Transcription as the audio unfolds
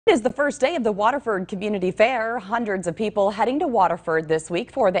It is the first day of the Waterford Community Fair. Hundreds of people heading to Waterford this week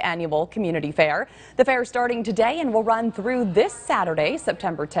for the annual Community Fair. The fair starting today and will run through this Saturday,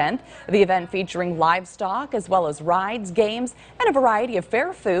 September 10th. The event featuring livestock as well as rides, games, and a variety of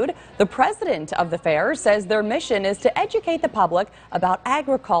fair food. The president of the fair says their mission is to educate the public about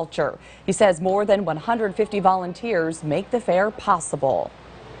agriculture. He says more than 150 volunteers make the fair possible.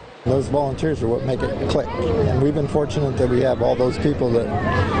 Those volunteers are what make it click, and we've been fortunate that we have all those people that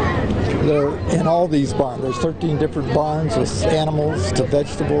are in all these barns. There's 13 different barns with animals to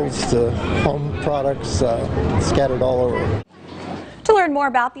vegetables to home products scattered all over. To learn more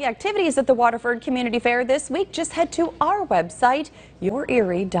about the activities at the Waterford Community Fair this week, just head to our website,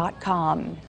 YourErie.com.